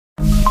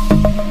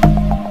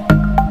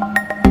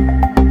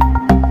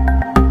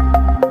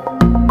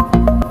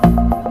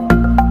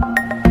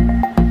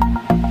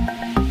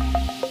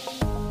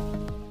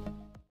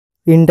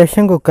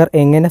Induction cooker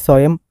എങ്ങനെ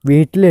സ്വയം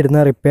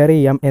വീട്ടിലിരുന്ന് റിപ്പയർ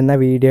ചെയ്യാം എന്ന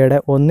വീഡിയോയുടെ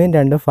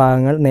 1-2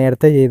 ഭാഗങ്ങൾ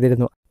നേരത്തെ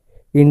ചെയ്തിരുന്നു.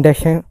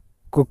 ഇൻഡക്ഷൻ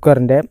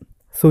കുക്കറിൻ്റെ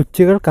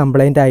സ്വിച്ചുകൾ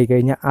കംപ്ലൈൻ്റ്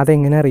ആയിക്കഴിഞ്ഞാൽ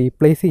അതെങ്ങനെ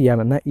റീപ്ലേസ്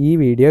ചെയ്യാമെന്ന് ഈ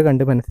വീഡിയോ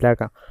കണ്ട്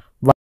മനസ്സിലാക്കാം.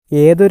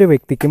 ഏതൊരു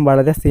വ്യക്തിക്കും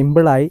വളരെ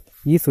സിമ്പിളായി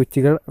ഈ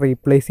സ്വിച്ചുകൾ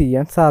റീപ്ലേസ്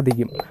ചെയ്യാൻ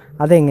സാധിക്കും.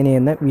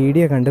 അതെങ്ങനെയെന്ന്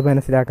വീഡിയോ കണ്ട്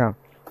മനസ്സിലാക്കാം.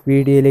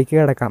 വീഡിയോയിലേക്ക്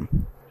കിടക്കാം.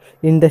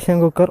 ഇൻഡക്ഷൻ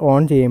കുക്കർ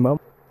ഓൺ ചെയ്യുമ്പോൾ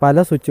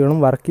പല സ്വിച്ചുകളും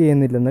വർക്ക്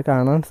ചെയ്യുന്നില്ലെന്ന്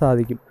കാണാൻ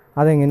സാധിക്കും.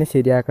 അതെങ്ങനെ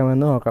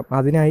ശരിയാക്കാമെന്ന് നോക്കാം.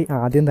 അതിനായി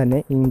ആദ്യം തന്നെ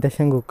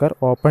ഇൻഡക്ഷൻ കുക്കർ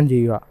ഓപ്പൺ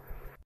ചെയ്യുക.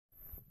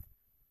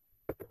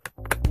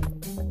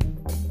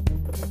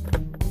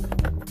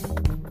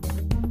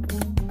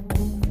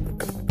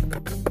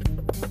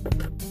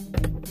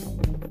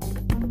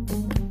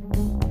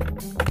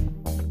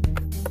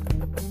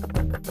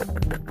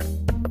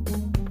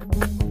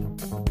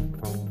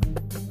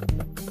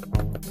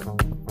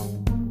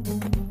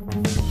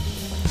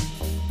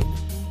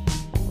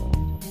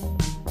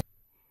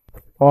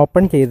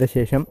 ഓപ്പൺ ചെയ്ത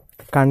ശേഷം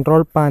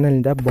കൺട്രോൾ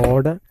പാനലിൻ്റെ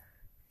ബോർഡ്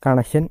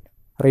കണക്ഷൻ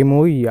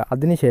റിമൂവ് ചെയ്യുക.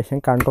 അതിനുശേഷം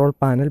control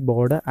panel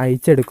board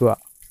അഴിച്ചെടുക്കുക.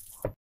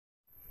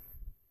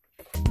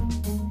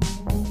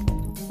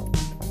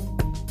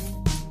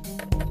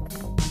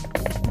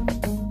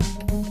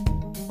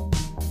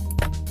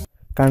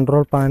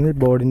 Control panel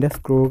ബോർഡിൻ്റെ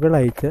സ്ക്രൂകൾ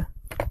അഴിച്ച്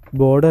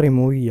ബോർഡ്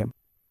റിമൂവ് ചെയ്യാം.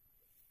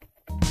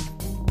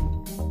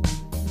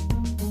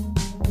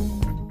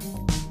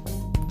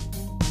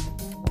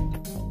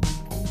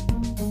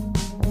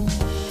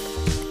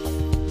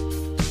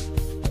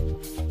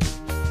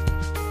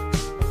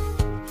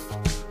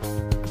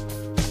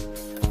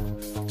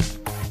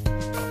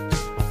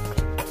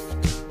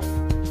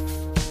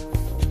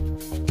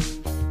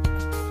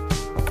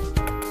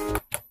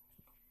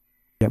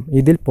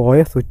 ഇതിൽ പോയ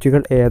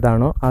സ്വിച്ചുകൾ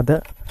ഏതാണോ അത്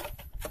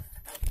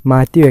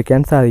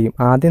മാറ്റിവെക്കാൻ സാധിക്കും.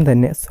 ആദ്യം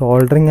തന്നെ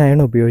സോൾഡറിങ്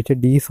അയൺ ഉപയോഗിച്ച്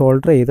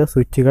ഡീസോൾഡർ ചെയ്ത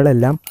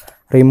സ്വിച്ചുകളെല്ലാം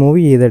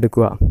റിമൂവ്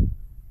ചെയ്തെടുക്കുക.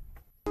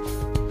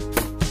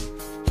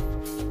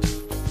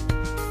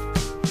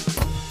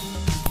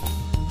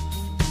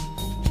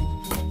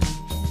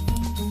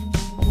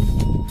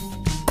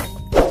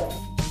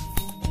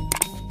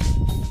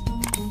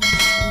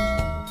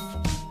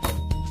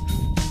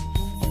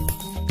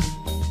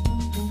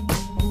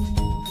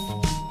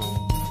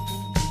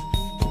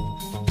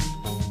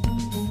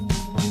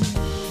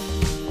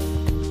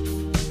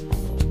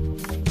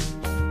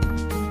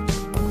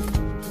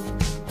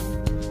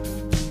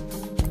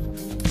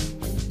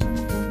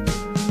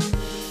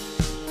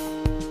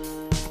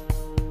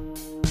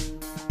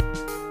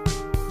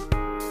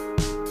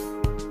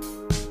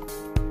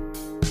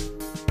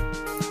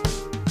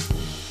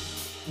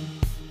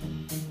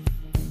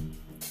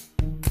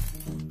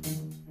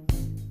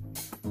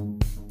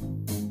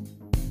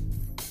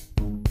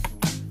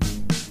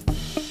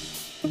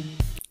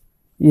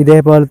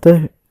 ഇതേപോലത്തെ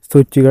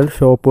സ്വിച്ചുകൾ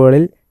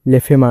ഷോപ്പുകളിൽ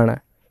ലഭ്യമാണ്.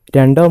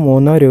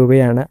 2-3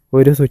 രൂപയാണ്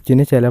ഒരു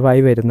സ്വിച്ചിന്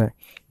ചിലവായി വരുന്നത്.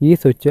 ഈ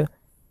സ്വിച്ച്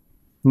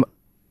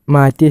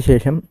മാറ്റിയ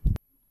ശേഷം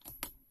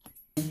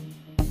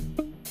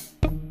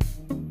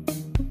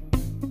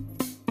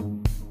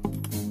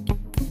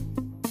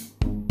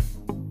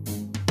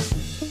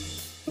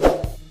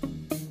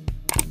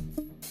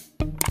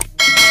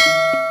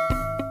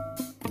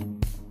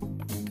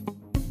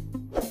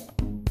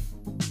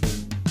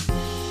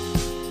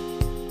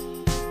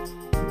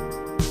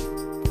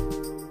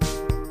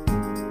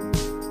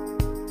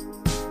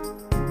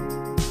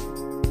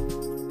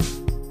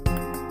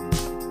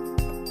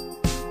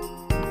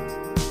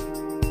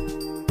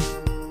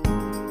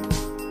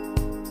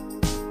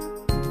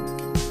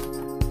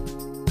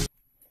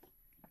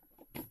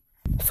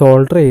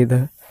സോൾഡർ ചെയ്ത്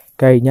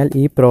കഴിഞ്ഞാൽ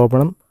ഈ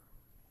പ്രോബ്ലം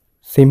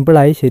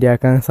സിമ്പിളായി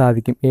ശരിയാക്കാൻ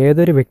സാധിക്കും.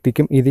 ഏതൊരു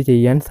വ്യക്തിക്കും ഇത്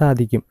ചെയ്യാൻ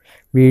സാധിക്കും.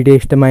 വീഡിയോ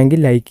ഇഷ്ടമായെങ്കിൽ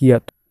ലൈക്ക്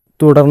ചെയ്യുക.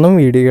 തുടർന്നും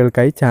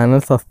വീഡിയോകൾക്കായി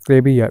ചാനൽ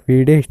സബ്സ്ക്രൈബ് ചെയ്യുക.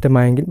 വീഡിയോ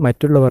ഇഷ്ടമായെങ്കിൽ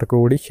മറ്റുള്ളവർക്ക്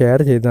കൂടി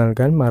ഷെയർ ചെയ്ത്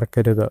നൽകാൻ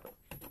മറക്കരുത്.